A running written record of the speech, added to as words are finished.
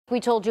We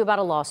told you about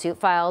a lawsuit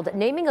filed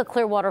naming a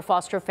Clearwater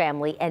foster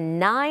family and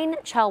 9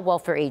 child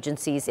welfare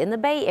agencies in the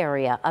Bay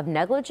Area of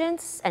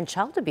negligence and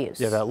child abuse.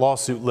 Yeah, that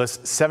lawsuit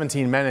lists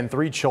 17 men and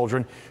 3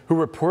 children who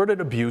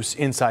reported abuse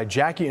inside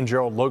Jackie and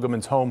Jerold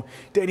Logemanns' home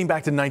dating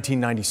back to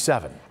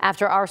 1997.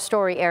 After our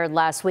story aired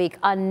last week,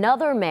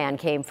 another man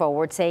came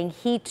forward saying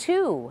he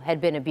too had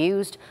been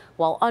abused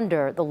while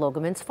under the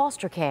Logemanns'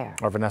 foster care.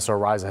 Our Vanessa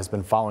Ariza has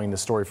been following the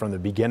story from the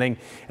beginning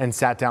and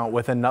sat down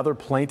with another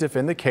plaintiff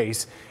in the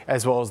case,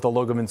 as well as the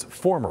Logemanns'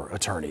 former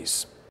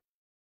attorneys.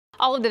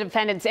 All of the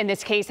defendants in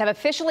this case have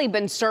officially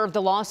been served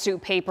the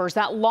lawsuit papers.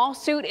 That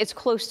lawsuit is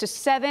close to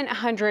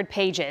 700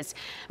 pages.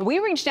 We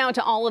reached out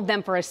to all of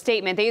them for a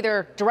statement. They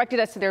either directed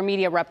us to their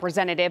media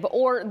representative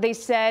or they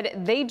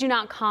said they do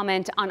not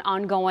comment on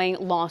ongoing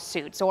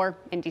lawsuits, or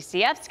in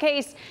DCF's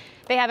case,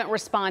 they haven't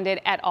responded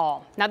at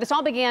all. Now, this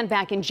all began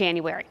back in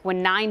January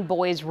when 9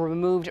 boys were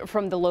removed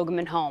from the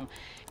Logemann home.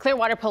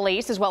 Clearwater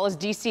police, as well as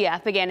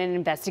DCF, began an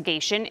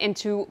investigation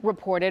into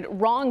reported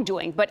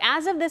wrongdoing. But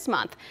as of this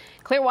month,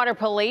 Clearwater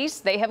police,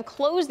 they have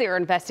closed their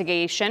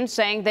investigation,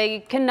 saying they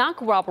cannot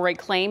corroborate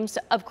claims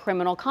of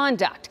criminal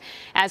conduct.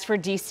 As for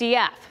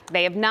DCF,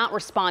 they have not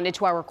responded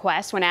to our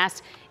request when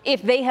asked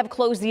if they have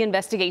closed the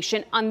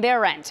investigation on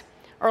their end.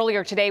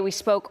 Earlier today, we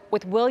spoke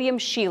with William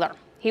Scheeler.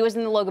 He was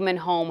in the Logemann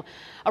home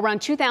around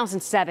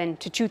 2007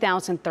 to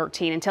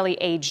 2013 until he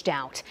aged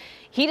out.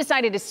 He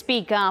decided to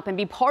speak up and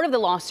be part of the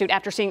lawsuit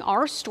after seeing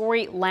our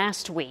story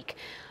last week.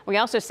 We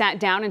also sat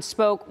down and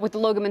spoke with the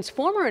Logemanns'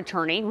 former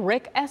attorney,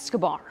 Rick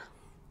Escobar.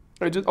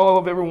 All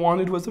I've ever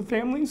wanted was a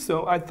family,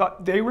 so I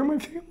thought they were my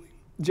family,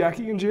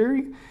 Jackie and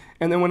Jerry.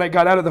 And then when I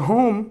got out of the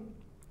home,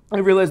 I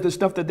realized the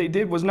stuff that they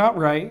did was not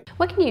right.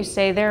 What can you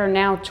say? There are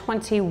now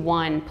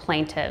 21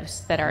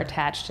 plaintiffs that are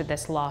attached to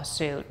this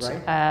lawsuit.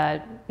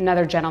 Right.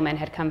 Another gentleman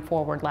had come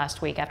forward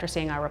last week after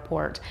seeing our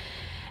report.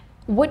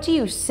 What do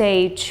you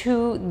say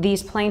to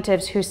these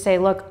plaintiffs who say,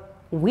 look,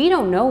 we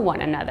don't know one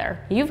another?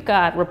 You've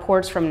got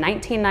reports from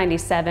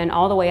 1997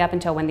 all the way up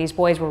until when these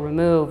boys were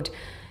removed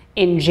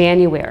in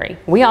January.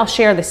 We all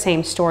share the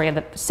same story of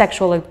the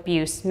sexual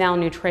abuse,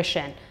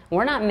 malnutrition.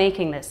 We're not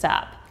making this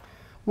up.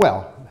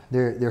 Well,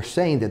 they're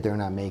saying that they're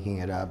not making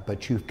it up,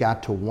 but you've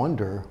got to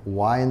wonder,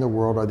 why in the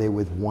world are they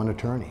with one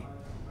attorney?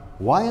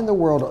 Why in the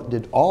world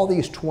did all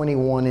these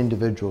 21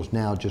 individuals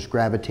now just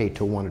gravitate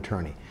to one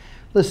attorney?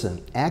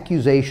 Listen,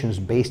 accusations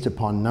based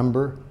upon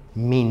number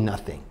mean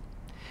nothing.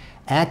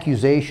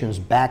 Accusations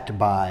backed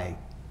by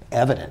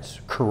evidence,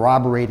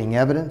 corroborating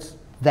evidence,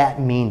 that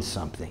means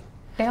something.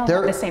 They all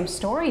have the same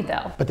story,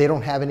 though. But they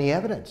don't have any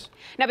evidence.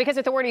 Now, because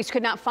authorities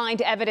could not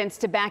find evidence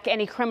to back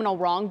any criminal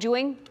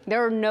wrongdoing,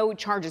 there are no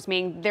charges,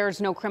 meaning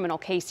there's no criminal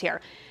case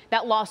here.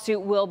 That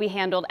lawsuit will be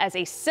handled as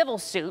a civil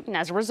suit, and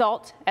as a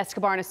result,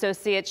 Escobar and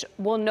Associates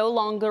will no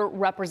longer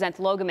represent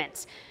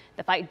Logemanns.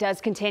 The fight does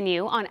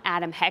continue on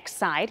Adam Heck's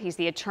side. He's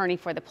the attorney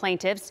for the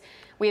plaintiffs.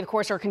 We, of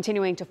course, are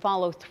continuing to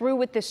follow through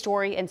with this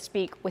story and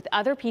speak with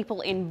other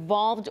people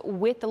involved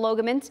with the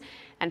Logemanns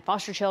and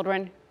foster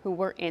children who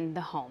were in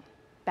the home.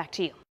 Back to you.